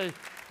who say,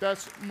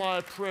 that's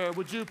my prayer.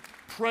 Would you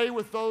pray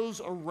with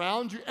those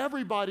around you?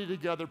 Everybody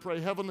together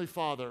pray, Heavenly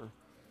Father,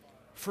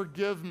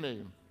 forgive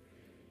me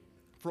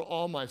for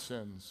all my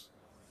sins.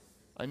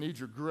 I need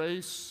your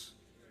grace.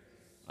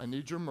 I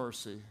need your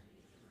mercy.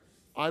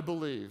 I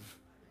believe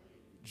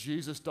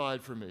Jesus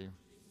died for me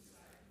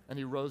and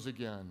he rose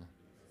again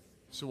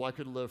so I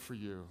could live for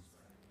you.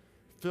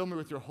 Fill me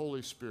with your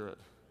Holy Spirit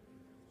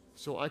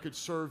so I could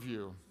serve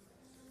you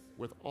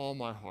with all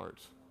my heart.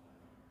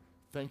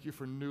 Thank you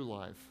for new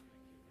life.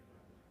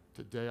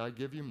 Today I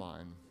give you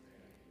mine.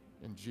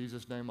 In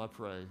Jesus' name I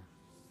pray.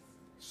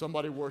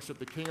 Somebody worship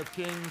the King of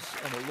Kings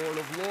and the Lord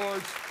of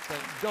Lords.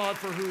 Thank God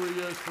for who he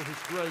is, for his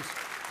grace,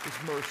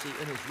 his mercy,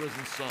 and his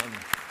risen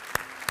Son.